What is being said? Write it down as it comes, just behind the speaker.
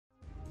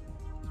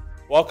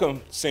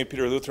Welcome, St.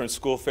 Peter Lutheran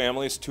School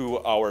families, to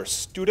our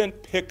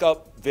student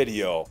pickup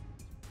video.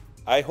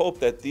 I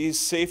hope that these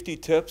safety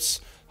tips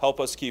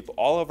help us keep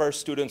all of our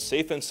students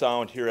safe and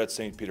sound here at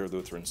St. Peter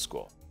Lutheran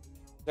School.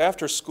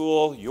 After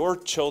school, your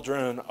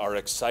children are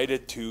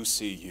excited to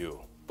see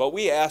you, but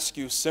we ask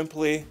you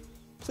simply,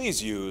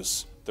 please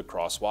use the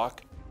crosswalk.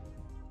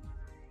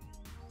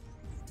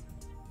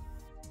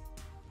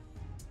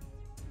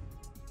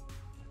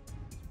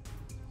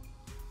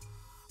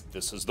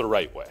 This is the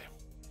right way.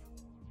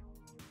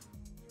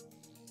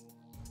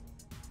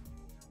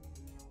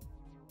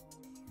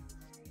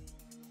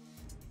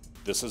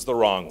 This is the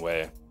wrong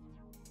way.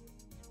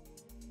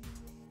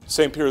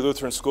 St. Peter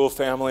Lutheran School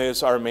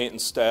families, our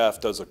maintenance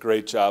staff does a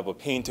great job of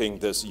painting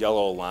this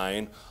yellow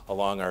line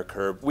along our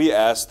curb. We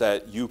ask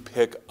that you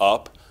pick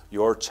up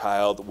your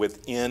child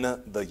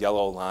within the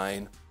yellow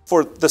line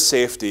for the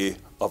safety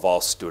of all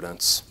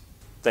students.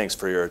 Thanks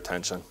for your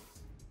attention.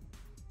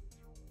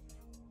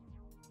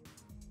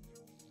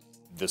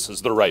 This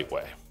is the right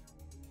way.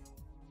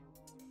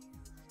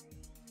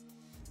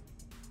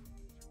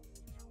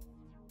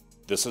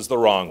 This is the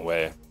wrong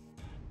way.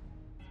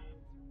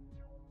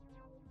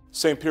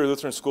 St. Peter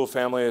Lutheran School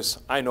families,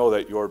 I know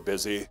that you're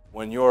busy.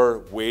 When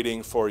you're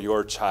waiting for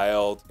your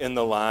child in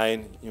the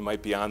line, you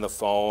might be on the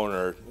phone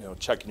or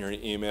checking your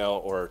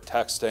email or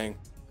texting.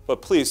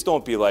 But please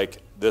don't be like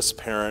this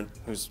parent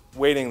who's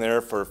waiting there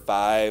for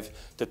 5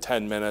 to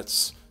 10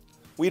 minutes.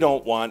 We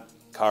don't want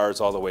cars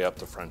all the way up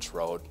to French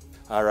Road.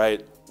 All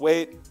right,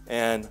 wait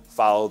and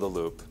follow the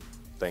loop.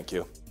 Thank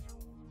you.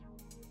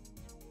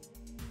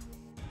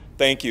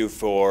 Thank you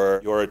for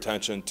your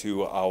attention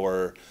to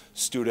our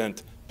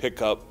student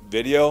pickup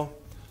video.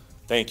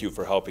 Thank you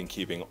for helping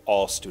keeping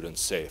all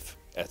students safe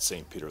at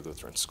St. Peter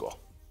Lutheran School.